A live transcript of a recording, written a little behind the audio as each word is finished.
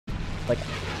like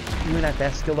even at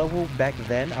that skill level back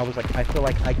then, I was like, I feel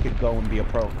like I could go and be a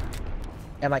pro.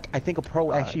 And like I think a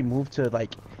pro actually moved to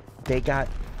like they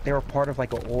were part of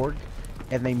like an org,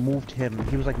 and they moved him.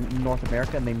 He was like in North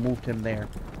America, and they moved him there,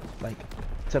 like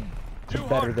to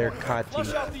better their COD team.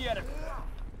 Flush out the enemy.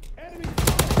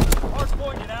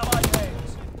 Hardpoint in allied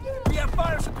hands. We have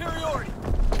fire superiority.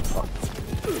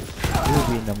 We were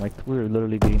beating them like we were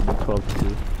literally beating them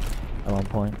 12-2 at one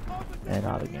point, and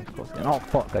now the game's close again. Oh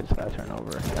fuck! I just got a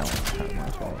turnover. That one's kind of my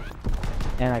fault.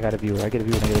 And I got a viewer. I get a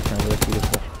viewer and I get a turnover. That's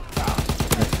beautiful.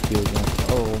 Next kill again.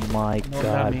 Oh my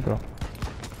god, bro.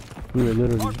 We were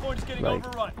literally like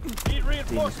beating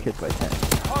these kids by 10.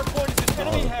 All of a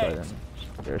sudden,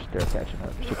 they're catching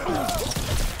up.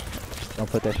 Don't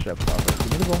put that shit up, Robert. Give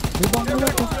me the ball. Give me the ball. Give me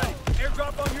the ball.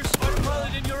 Airdrop on your smart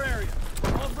pilot in your area.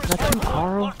 Not too,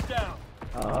 Carl.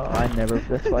 I never.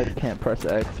 That's why I can't press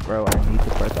X, bro. I need to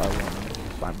press R1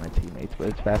 and find my teammates. But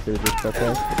it's faster to just press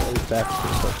X. It's always faster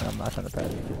to press, and I'm not trying to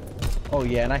pass it. Oh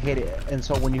yeah, and I hate it. And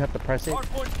so when you have to press it,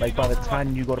 like by the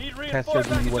time you go to test it,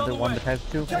 who you want to pass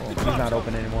it to, he's not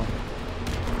open anymore.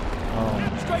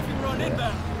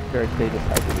 Yeah. Very status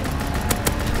type of game.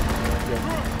 Yeah.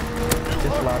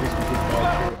 This lobby's complete dog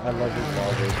shit. I love this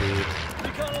lobby, dude.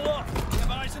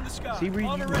 See, Reed,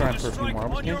 you can grind for a few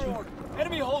marbles, can't you?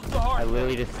 I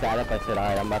literally just sat up. I said,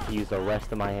 alright, I'm about to use the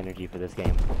rest of my energy for this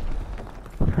game.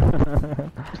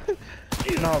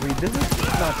 No, Reed, this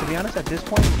is... No, to be honest, at this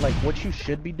point, like, what you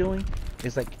should be doing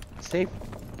is, like, save...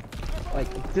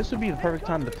 Like, this would be the perfect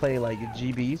time to play, like,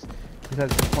 GBs. Because at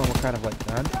this point, we're kind of, like,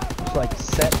 done. So, like,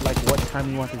 set, like, what time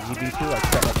you want the GB to. Like,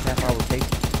 set, like, half-hour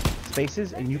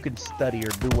spaces, and you can study or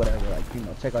do whatever, like, you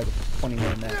know, take like a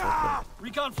 20-minute nap.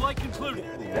 Recon flight concluded.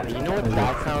 Yeah, you know what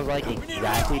that sounds like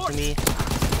exactly to me?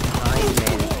 Time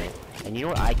management. And you know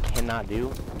what I cannot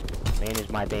do? Manage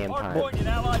my damn time.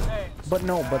 But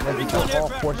no, but like it's all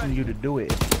forcing you to do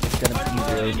it. It's gonna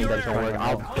be easier. That's work.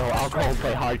 I'll go and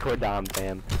play hardcore dom,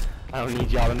 fam. I don't need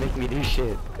y'all to make me do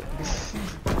shit.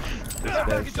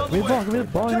 Give me the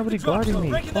ball, nobody guarding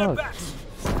me. Fuck.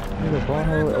 The ball,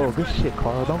 oh, good shit,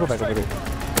 Carl. Don't go back over there.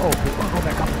 Oh, don't go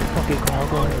back up. Fucking Carl,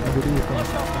 go ahead and do your thing.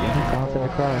 Yeah, he's bouncing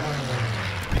across.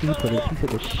 He put it. He said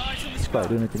the shh. Start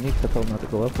doing it to me because I told him not to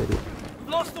go up with it.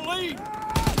 Lost the lead.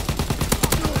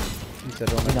 He said,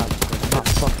 we're not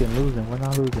fucking losing. We're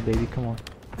not losing, baby. Come on.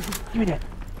 Give me that.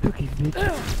 Cookies, bitch.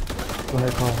 Go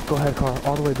ahead, Carl. Go ahead, Carl.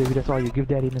 All the way, baby. That's all you. Give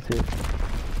daddy an assist.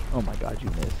 Oh my god, you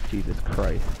missed. Jesus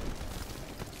Christ.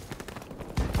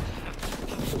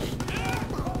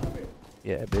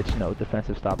 Yeah, bitch, no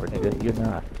defensive stopper, nigga.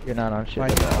 You're not on shit.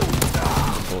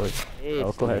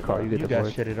 Oh, go ahead, Carl. You get the board.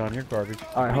 You got shitted on your garbage.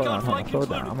 All right, hold on. Slow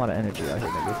down. I'm out of energy out here,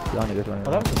 niggas. Y'all niggas running.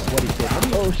 Oh, that was what he said.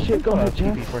 Oh shit, go ahead,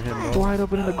 Jeff. For him, wide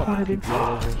open in the corner, dude.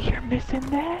 You're missing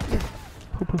that.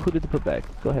 Who did the put back?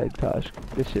 Go ahead, Tosh.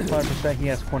 Good shit. 5%. He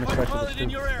has corner specialist too.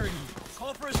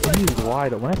 He's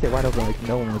wide open. When I say wide open, like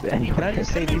no one was anywhere. Can I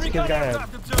just say these kids got a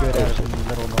good ass in the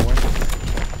middle of nowhere?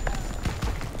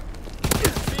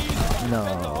 No.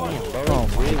 Oh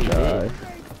my god.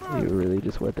 You really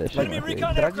just wet that shit. Like, did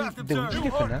I just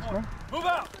get finesse, bro? Move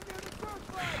out.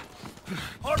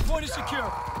 Hardpoint is secure.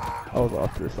 I was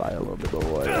off to the side a little bit, but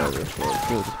whatever. You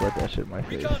just wet that shit in my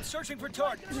face. Searching for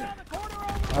targets.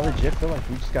 I legit feel like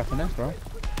we just got finesse, bro.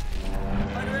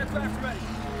 Fighter aircraft ready.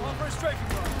 On for a strafing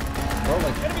run. Bro,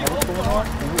 like, what's going on?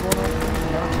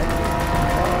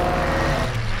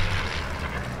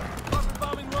 Rocket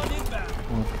bombing run inbound.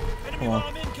 Enemy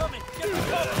bomb incoming.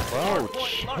 Bro,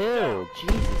 chill.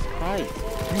 Jesus Christ.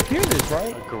 You hear this,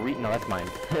 right? No, that's mine.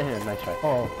 Nice try.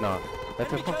 Oh. No.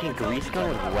 That's a fucking grease gun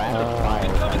with rapid fire.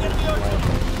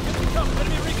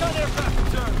 Enemy recon aircraft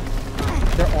observed.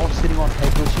 They're all sitting on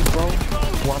head bushes, bro.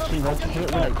 Watching us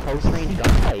hit with a close range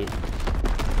gunfight.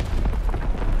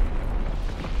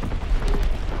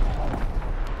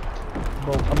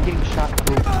 Bro, I'm getting shot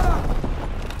through.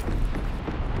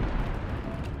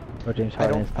 Oh, James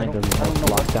Harden is playing the most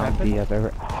lockdown B I've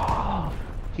ever.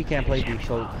 He can't play D,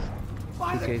 so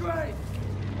suitcase.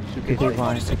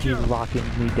 If he's locking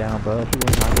me down, bro, he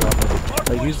will knock it off.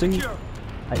 Like usually,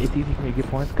 it's easy for me to get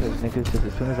points because niggas just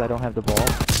as soon as I don't have the ball,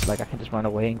 like I can just run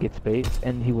away and get space,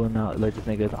 and he will not let this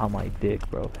niggas on my dick,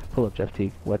 bro. Pull up Jeff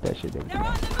T, wet that shit, baby.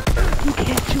 You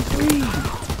can't shoot three.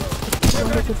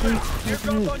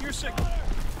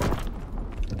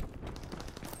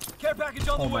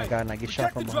 Oh my god, and I get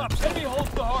shot from behind. Enemy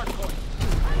holds the hard point.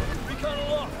 Recon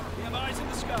aloft. We have eyes in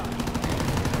the sky.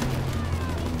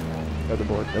 Grab the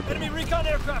board. Enemy recon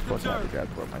aircraft observed. Grab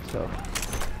the board myself.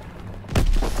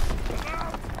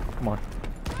 Come on.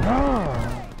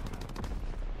 Ah.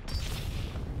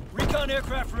 Recon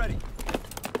aircraft ready.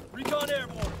 Recon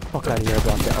airborne. Fuck out of here, I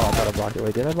blocked it. Oh, I thought I blocked it.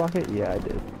 Wait, did I block it? Yeah, I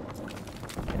did.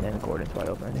 And then Gordon's wide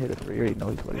open and hit a 3. You already know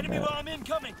he's putting Enemy that. bomb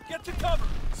incoming. Get to cover.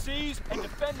 Seize and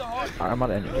defend the hard. Alright, I'm on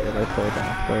the enemy here. Let's throw it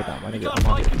down. Throw it down. My nigga, Recon I'm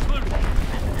on flight it. concluded.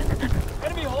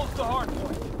 Enemy holds the hard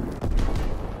point.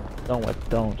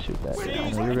 Don't shoot that. I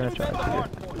know you're gonna try to shoot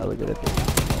it. I look at it. New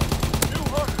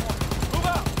hard point. Move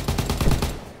out.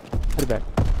 Put it back.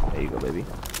 There you go, baby.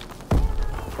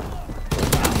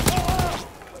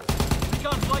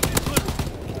 Recon flight concluded.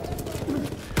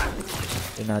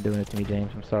 You're not doing it to me,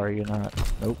 James. I'm sorry, you're not.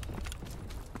 Nope.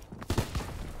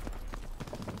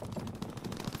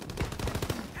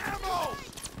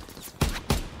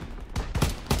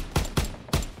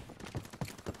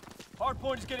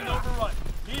 Hardpoint is getting overrun.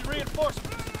 Need reinforcements.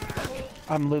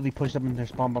 I'm literally pushed up in their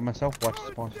spawn by myself. Watch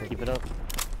the spawn. Keep it up.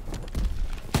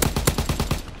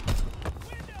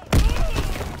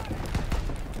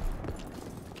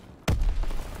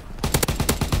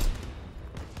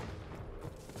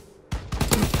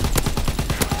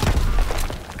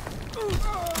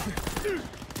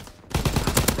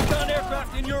 Recon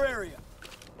aircraft in your area.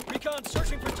 Recon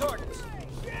searching for targets.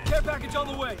 Care package on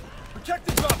the way. Protect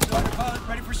the drop zone. Pilot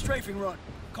ready for strafing run.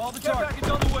 Call the target. Care package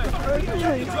on the way. Protect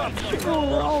the drop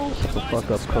zone. Shut the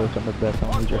fuck up, coach. I'm the best.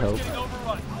 I don't need your help. Getting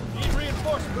overrun. Need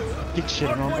reinforcements. Get shit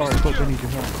on. Alright, coach, I need your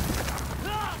help.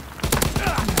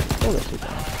 Throw that shit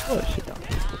down. Throw that shit down.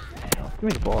 Give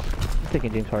me the ball. I'm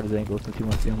taking James Harden's ankle since he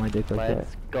wants to be on my dick like that.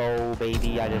 Let's go,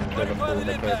 baby. I just killed a fool with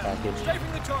a care package.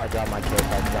 Strafing the I target. dropped my care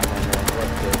package on my man.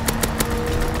 What's good?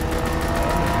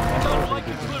 Recon flight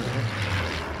concluded.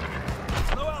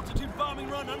 Low altitude bombing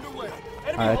run underway.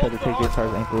 Enemy I tried to holds the take James hard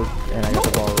Harden's ankles and I got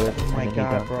the ball ripped. Oh my and then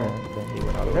God, he bro. And then he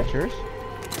went out of Is the that yours?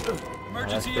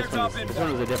 Emergency this airdrop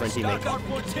one was a different teammate. Stock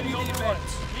hardpoints hitting the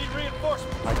advance. Need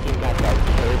reinforcements. My team got that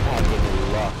care package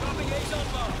rough. Dropping A's on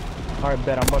bomb. Alright,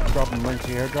 bet I'm about to drop an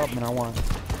emergency airdrop, and I want top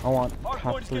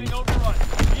Hardpoint is 3. getting overrun.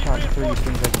 Need Top 3 reinforcements.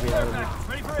 things I can get out of Care it. package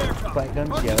ready for airdrop. Flat guns?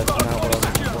 Target Yeah, that's drop not what I was zone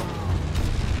looking secure. for.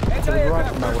 Anti-aircraft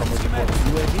Not what I'm emergency looking for. medic.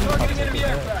 UAV? Targeting I'll enemy take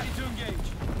that. aircraft. Need to engage.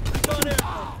 Recon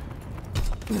aircraft.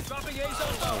 Dropping A's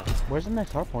on bomb. Where's the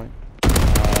next hard point?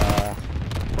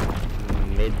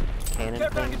 Mid cannon Care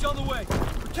thing. package on the way.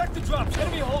 Protect the drops.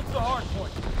 Enemy holds the hard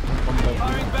point.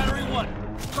 Firing battery 1.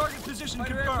 Target position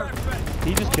confirmed. Did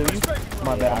he just kill you?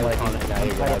 My bad, I'm I lagging. was on it. Now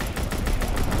you're good.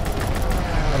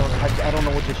 I don't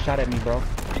know what just shot at me, bro.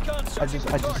 Recon searching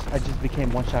for targets. I just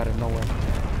became one shot out of nowhere.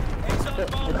 A's on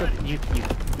bomb ready. You're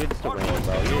just a random,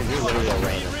 bro. You're literally a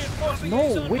random.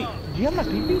 No, wait. Do you have my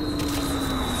PP?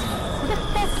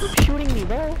 Keep shooting me,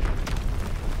 bro.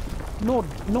 No,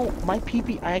 my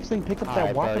PP. I accidentally picked up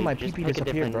that WAP and my PP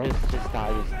disappeared, bro. Just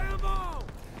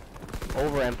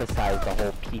overemphasize the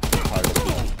whole PP part of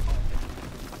PP.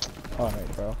 Alright,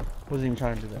 bro. Wasn't even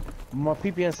trying to do that. My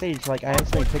PPSH, like, I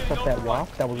accidentally picked up that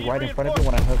WAP that was right in front of me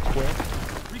when I hooked square.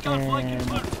 Recon flight And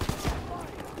concluded.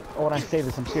 when I say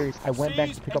this, I'm serious. I went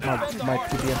back to pick up my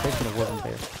PPSH and it wasn't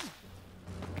there.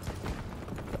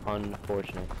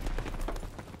 Unfortunate.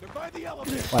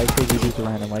 Why could you do to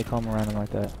random? Why you call him random like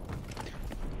that?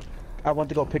 I went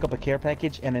to go pick up a care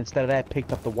package, and instead of that,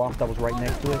 picked up the WAP that was right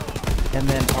next to it. And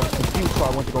then I was confused, so I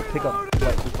went to go pick up,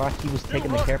 like, while he was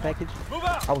taking the care package, Move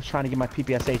out. I was trying to get my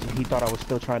PPSH, and he thought I was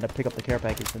still trying to pick up the care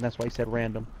package, and that's why he said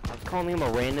random. I was calling him a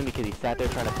random because he sat there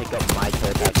trying to pick up my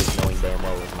care package knowing damn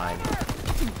well it was mine.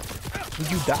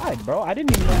 You died, bro. I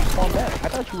didn't even know you spawned back. I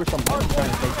thought you were some random trying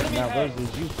to take something out. Where's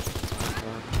this you?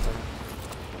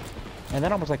 And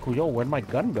then I was like, well, yo, where'd my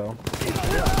gun go?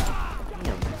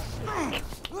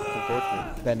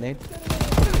 Unfortunate. That nade. Defend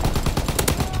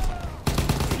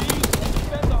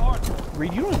the hard point.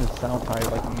 Reed, you don't even sound tired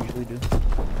like you usually do.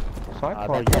 So I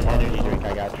call you That's an on energy drink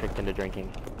I got tricked into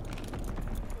drinking.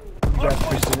 You got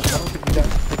tricked in it. I don't think you got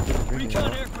tricked into drinking.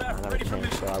 Recon bro. aircraft Another ready for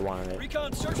change, so mission. I wanted it.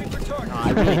 Recon searching for targets. No, I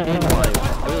really didn't want it. I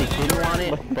really didn't want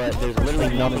it, but there's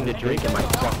literally nothing to drink in my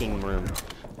fucking room.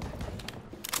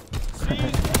 Seize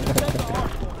and defend the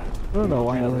hard point. I don't know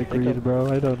why I like Reed, bro.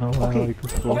 I don't know why I like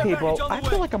this fool. Okay, bro, I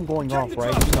feel like I'm going off,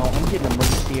 right? You know, I'm getting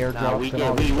emergency Nah, airdrops we and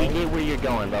all get this we stuff. get where you're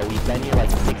going, bro. We've been here like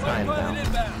 6 times Pilot now.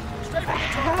 inbound. Strafing for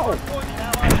How? target. Hardpoint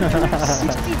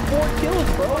allied. 64 kills,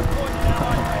 bro. Hardpoint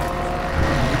allied.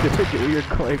 You forget where you're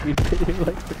going. We did it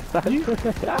like 6 times.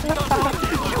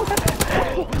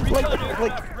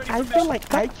 like, I feel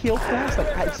like I kill fast,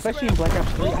 like, especially in Black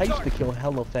Ops 3, I used to kill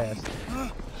hella fast.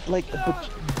 Like, but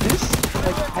this,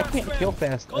 like, I can't kill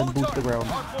fast and boost the ground.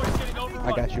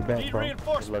 I got your back, bro.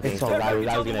 Looking, It's so all I was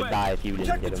gonna die if you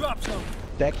didn't get him.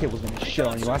 That kid was gonna shit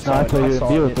on you. I No, saw I it. tell I you, saw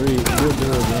Deal it. 3, Deal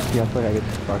 0 against you, I feel like I get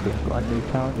this fucking squad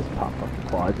Newtown, just pop fucking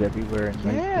quads everywhere and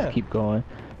like, Yeah. just keep going.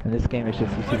 In this game, it's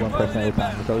just you see one person at a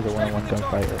time. It's always a one-on-one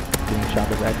gunfight, being shot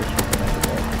the back or something like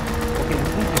that. Okay, this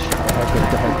is just shot That's just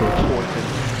the head glitch.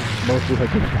 Mostly head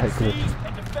glitch. Seize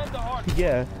and defend the hard point.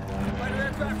 Yeah. Fighter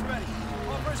aircraft ready.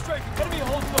 Call for a strafing. Enemy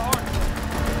holds the hard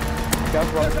point. Guys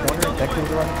were around the corner, that kid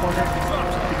was around the corner,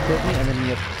 he killed me, and then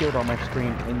he appeared on my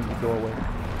screen in the doorway.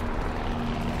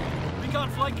 Recon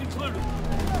flight concluded.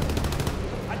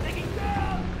 I think he's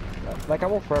down. Like, I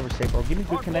won't forever say, bro. Give me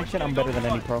good connection, I'm better than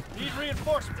any pro. Need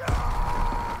reinforcements.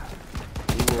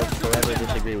 We will forever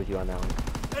disagree with you on that one.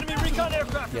 Enemy recon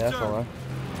aircraft Yeah, that's alright.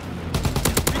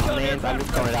 My man's, I'm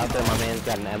just throwing it out there, my man's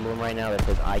got an emblem right now that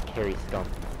says I carry scum.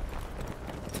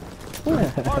 I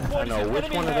don't know which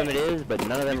one of them it is, but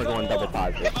none of them are going double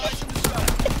positive.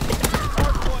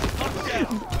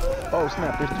 Oh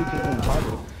snap, there's 2 kids in the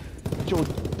positive. Joe,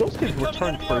 those kids were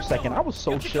turned for a second. I was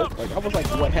so shook. Like, I was like,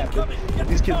 what happened?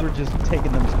 These kids were just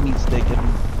taking them meat stick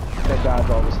and that died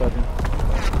all of a sudden.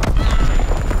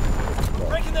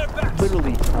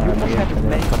 Literally, you almost have as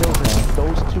many kills as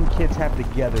those 2 kids have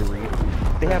together, Reed.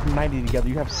 They have 90 together,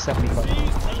 you have 75.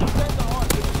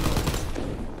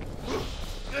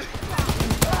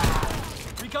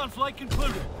 Recon flight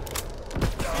concluded.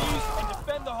 Seize and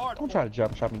defend the hard. Don't try to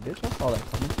jump shot me, bitch. I saw that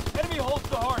coming. Enemy holds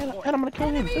the hard point. And I'm gonna kill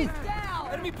him too.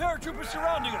 Enemy paratroopers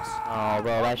surrounding us. Oh,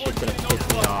 bro, that shit's gonna piss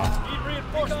me off. Need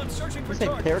reinforcements. Searching for You say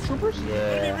targets. paratroopers? Enemy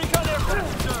Yeah. recon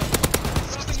aircraft reserved.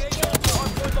 Dropping AO to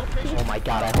hardpoint location. Oh my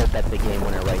god, I hope that's the game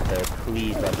winner right there.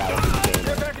 Please let that one be the game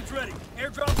Care winner. package ready.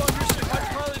 Airdrop on your ship.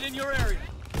 Fighter pilot in your area.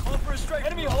 Call for a strafe.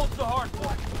 Enemy holds the hard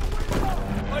point.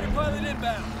 Fighter pilot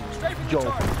inbound. Strafing the Joe,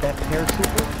 target. that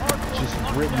paratrooper just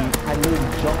ripped me. I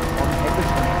literally jumped on the head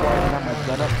ridge before I even got my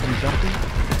gun up from jumping.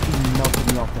 He melted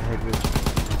me off the head ridge.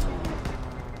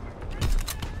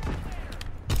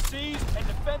 Seize and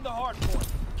defend the hard point.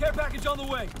 Care package on the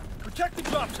way. Protect the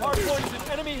drops. Hard points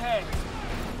in enemy hands.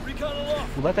 Recon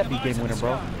aloft. Well, let that be Have eyes game in the winner,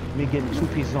 bro. sky. Me getting 2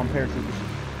 pieces on paratroopers.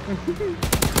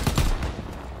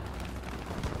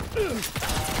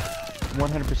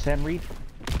 100% Reed.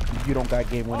 You don't got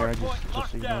game winner. I Hard point just so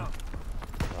locked you know. down.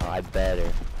 Oh, I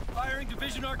better. Firing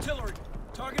division artillery.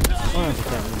 Target position. 100%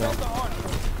 Defend no. the hard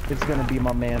point. It's gonna be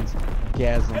my man's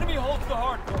Gasm. Enemy holds the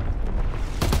hard point.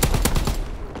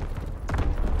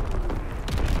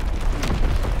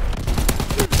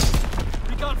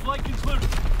 Recon flight concluded.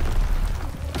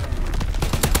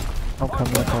 I'm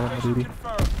coming on Call of Duty.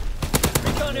 Confirmed.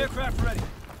 Recon aircraft ready.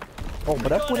 Oh,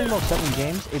 but us winning those 7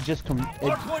 games, it just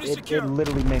it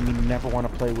literally made me never want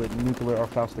to play with Nuclear or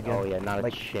Faust again. Oh yeah, not a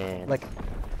like, chance. Like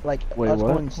Wait, us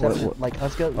what? going 7, What? like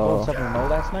us going Oh. 7-0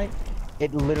 last night.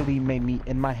 It literally made me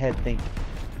in my head think,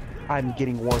 I'm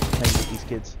getting worse playing with these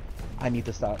kids. I need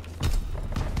to stop.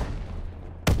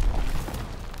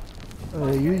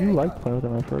 You like playing with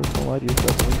them at first. Don't lie to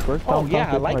yourself. When you first Oh time yeah, I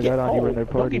talking, like I it. got on you Oh, in their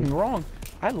don't party. get me wrong.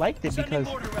 I liked it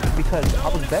because I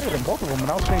was better than both of them, and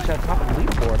I was finishing at the top of the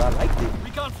leaderboard. I liked it.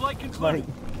 Recon flight concluded.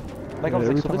 Like I was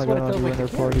Every like, so time this I is what got it on feels you like in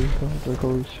to their carry. party, I was like,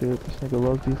 holy shit, this nigga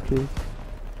loves these kids.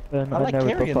 And I I like never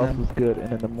thought carrying Faust them. was good, and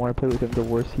then the more I played with him, the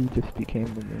worse he just became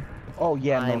to me. Oh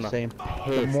yeah, I'm no, same. The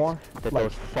pissed more, that like,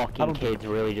 those I fucking don't kids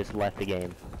really just left the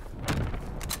game.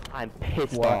 I'm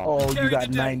pissed what? off. Oh, you Carried got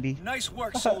the day. 90. Nice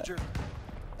work, soldier.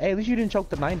 Hey, at least you didn't choke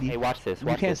the 90. Hey, watch this. You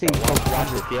Watch can't this. say you though. choked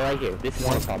Watch 100. this. Yeah, right here. This is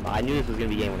what I'm talking about. I knew this was gonna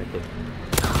be game winner too.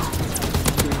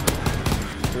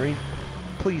 3.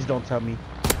 Please don't tell me.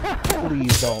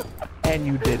 Please don't. And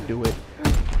you did do it.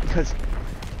 Because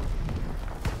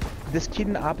this kid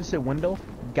in the opposite window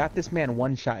got this man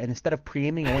 1 shot, and instead of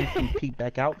pre-aiming and waiting for him to peek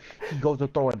back out, he goes to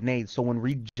throw a nade. So when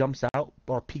Reed jumps out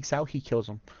or peeks out, he kills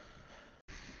him.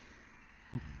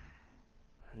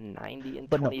 90 and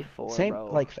But no, 24, same,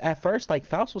 bro. like, at first, like,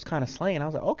 Faust was kind of slaying. I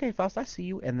was like, okay, Faust, I see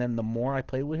you. And then the more I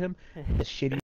played with him, the shitty